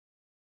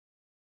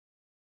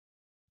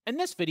In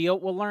this video,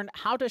 we'll learn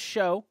how to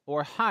show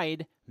or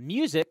hide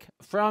music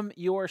from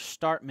your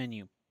start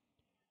menu.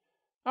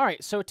 All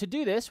right, so to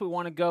do this, we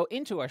want to go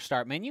into our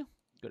start menu,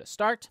 go to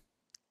Start,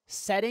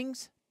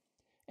 Settings,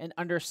 and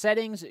under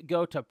Settings,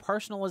 go to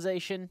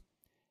Personalization,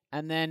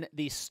 and then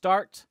the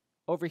Start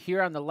over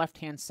here on the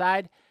left-hand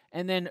side,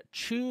 and then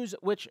choose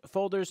which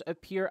folders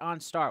appear on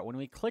Start. When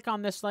we click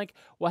on this link,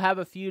 we'll have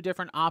a few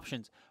different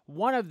options.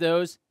 One of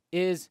those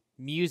is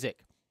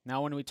music.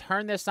 Now, when we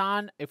turn this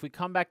on, if we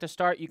come back to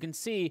Start, you can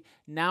see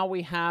now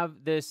we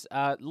have this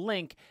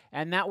link,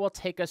 and that will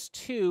take us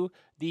to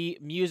the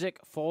music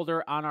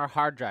folder on our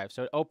hard drive.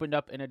 So it opened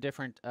up in a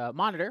different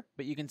monitor,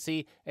 but you can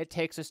see it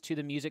takes us to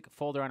the music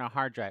folder on our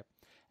hard drive.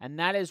 And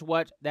that is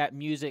what that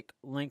music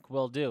link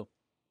will do.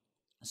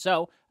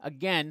 So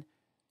again,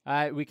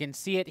 we can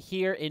see it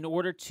here. In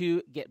order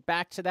to get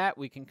back to that,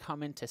 we can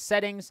come into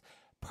Settings,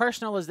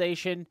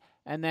 Personalization,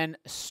 and then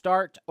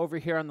Start over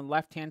here on the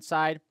left-hand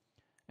side,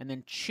 and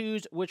then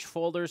choose which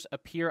folders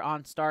appear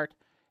on Start,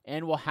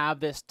 and we'll have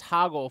this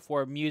toggle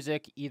for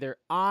music either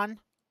on,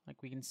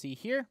 like we can see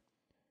here,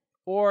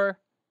 or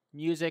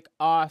music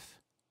off,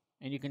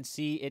 and you can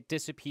see it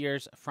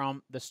disappears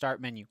from the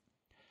Start menu.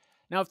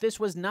 Now, if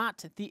this was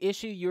not the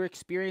issue you're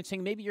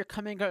experiencing, maybe you're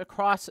coming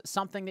across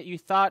something that you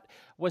thought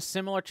was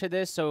similar to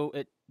this, so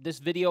this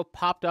video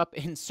popped up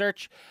in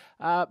search,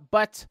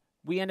 but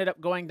we ended up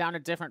going down a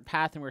different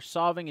path and we're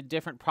solving a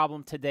different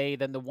problem today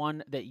than the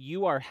one that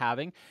you are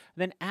having,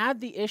 then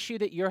add the issue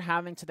that you're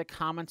having to the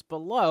comments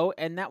below,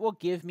 and that will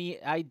give me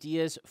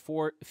ideas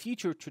for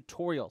future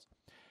tutorials.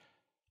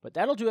 But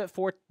that'll do it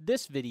for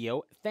this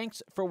video.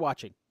 Thanks for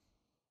watching.